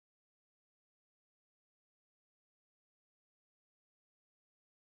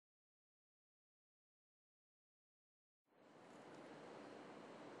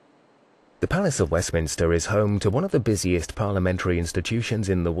The Palace of Westminster is home to one of the busiest parliamentary institutions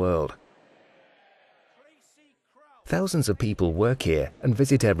in the world. Thousands of people work here and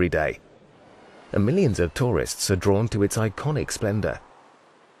visit every day, and millions of tourists are drawn to its iconic splendor.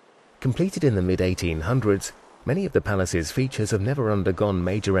 Completed in the mid-1800s, many of the palace's features have never undergone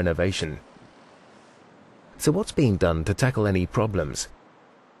major renovation. So what's being done to tackle any problems?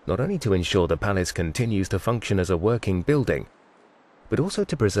 Not only to ensure the palace continues to function as a working building, but also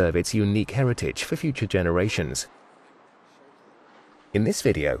to preserve its unique heritage for future generations. In this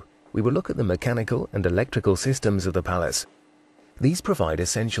video, we will look at the mechanical and electrical systems of the palace. These provide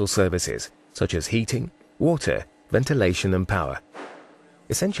essential services such as heating, water, ventilation and power.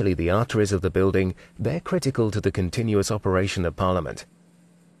 Essentially, the arteries of the building, they're critical to the continuous operation of Parliament.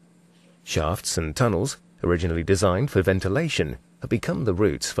 Shafts and tunnels, originally designed for ventilation, have become the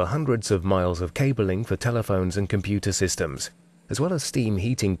routes for hundreds of miles of cabling for telephones and computer systems, as well as steam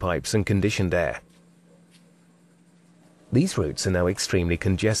heating pipes and conditioned air. These routes are now extremely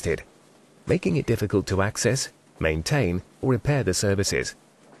congested, making it difficult to access, maintain, or repair the services.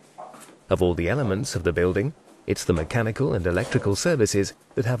 Of all the elements of the building, it's the mechanical and electrical services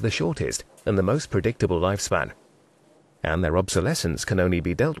that have the shortest and the most predictable lifespan, and their obsolescence can only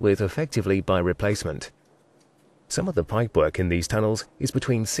be dealt with effectively by replacement. Some of the pipework in these tunnels is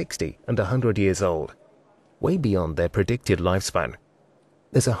between 60 and 100 years old, way beyond their predicted lifespan.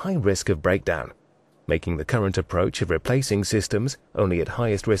 There's a high risk of breakdown, making the current approach of replacing systems only at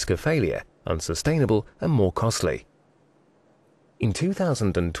highest risk of failure unsustainable and more costly. In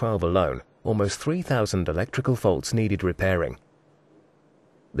 2012 alone, almost 3,000 electrical faults needed repairing.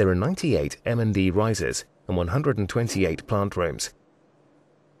 There are 98 M&D risers and 128 plant rooms.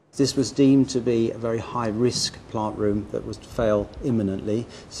 This was deemed to be a very high-risk plant room that would fail imminently,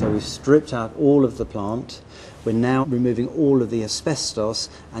 so we've stripped out all of the plant. We're now removing all of the asbestos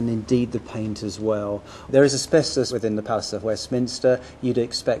and indeed the paint as well. There is asbestos within the Palace of Westminster. You'd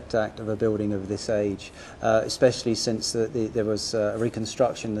expect that of a building of this age, especially since there was a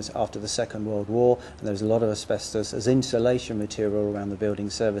reconstruction after the Second World War, and there was a lot of asbestos as insulation material around the building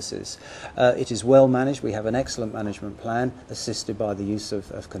services. It is well managed. We have an excellent management plan assisted by the use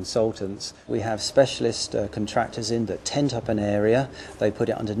of consultants. We have specialist contractors in that tent up an area, they put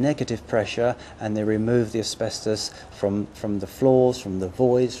it under negative pressure and they remove the asbestos from the floors, from the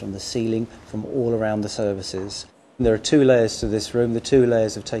voids, from the ceiling, from all around the services. There are 2 layers to this room. The 2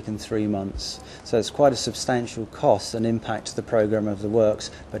 layers have taken 3 months, so it's quite a substantial cost and impact to the programme of the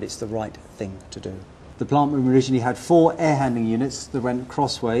works, but it's the right thing to do. The plant room originally had 4 air handling units that went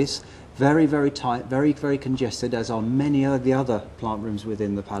crossways, very, very tight, very, very congested, as are many of the other plant rooms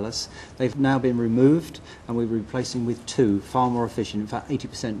within the palace. They've now been removed and we're replacing with 2, far more efficient, in fact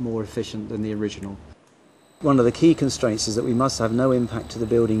 80% more efficient than the original. One of the key constraints is that we must have no impact to the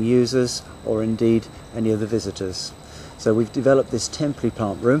building users or indeed any of the visitors. So we've developed this temporary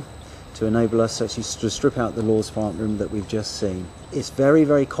plant room to enable us actually to strip out the Lord's plant room that we've just seen. It's very,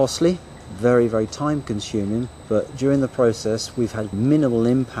 very costly, very, very time consuming, but during the process we've had minimal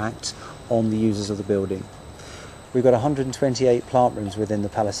impact on the users of the building. We've got 128 plant rooms within the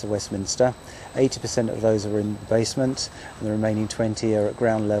Palace of Westminster. 80% of those are in the basement and the remaining 20 are at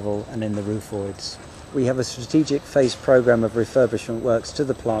ground level and in the roof voids. We have a strategic phase programme of refurbishment works to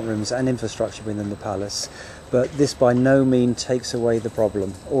the plant rooms and infrastructure within the palace, but this by no means takes away the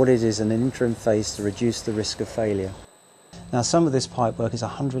problem. All it is an interim phase to reduce the risk of failure. Now, some of this pipework is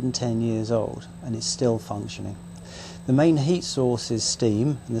 110 years old and it's still functioning. The main heat source is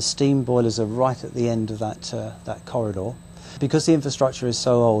steam, and the steam boilers are right at the end of that corridor. Because the infrastructure is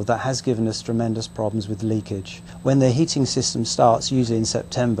so old, that has given us tremendous problems with leakage. When the heating system starts, usually in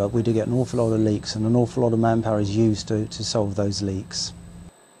September, we do get an awful lot of leaks, and an awful lot of manpower is used to solve those leaks.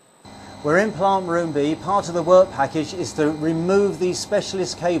 We're in plant room B. Part of the work package is to remove these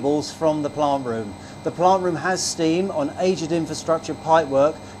specialist cables from the plant room. The plant room has steam on aged infrastructure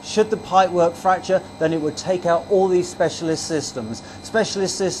pipework. Should the pipework fracture, then it would take out all these specialist systems.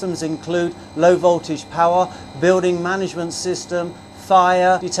 Specialist systems include low voltage power, building management system,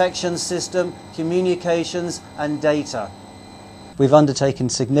 fire detection system, communications and data. We've undertaken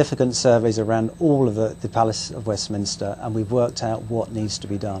significant surveys around all of the Palace of Westminster, and we've worked out what needs to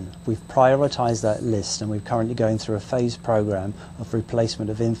be done. We've prioritised that list, and we're currently going through a phased programme of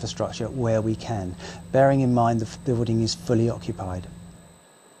replacement of infrastructure where we can, bearing in mind the building is fully occupied.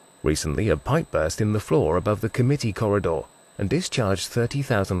 Recently, a pipe burst in the floor above the committee corridor and discharged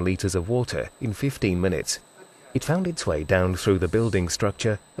 30,000 litres of water in 15 minutes. It found its way down through the building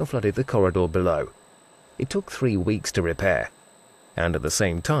structure and flooded the corridor below. It took 3 weeks to repair, and at the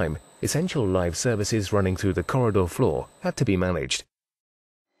same time, essential live services running through the corridor floor had to be managed.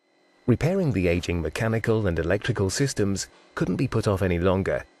 Repairing the aging mechanical and electrical systems couldn't be put off any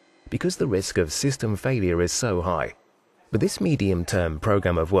longer because the risk of system failure is so high. But this medium-term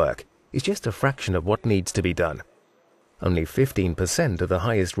program of work is just a fraction of what needs to be done. Only 15% of the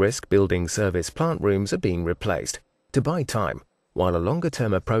highest-risk building service plant rooms are being replaced to buy time while a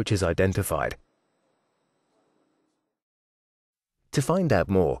longer-term approach is identified. To find out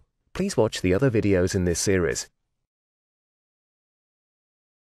more, please watch the other videos in this series.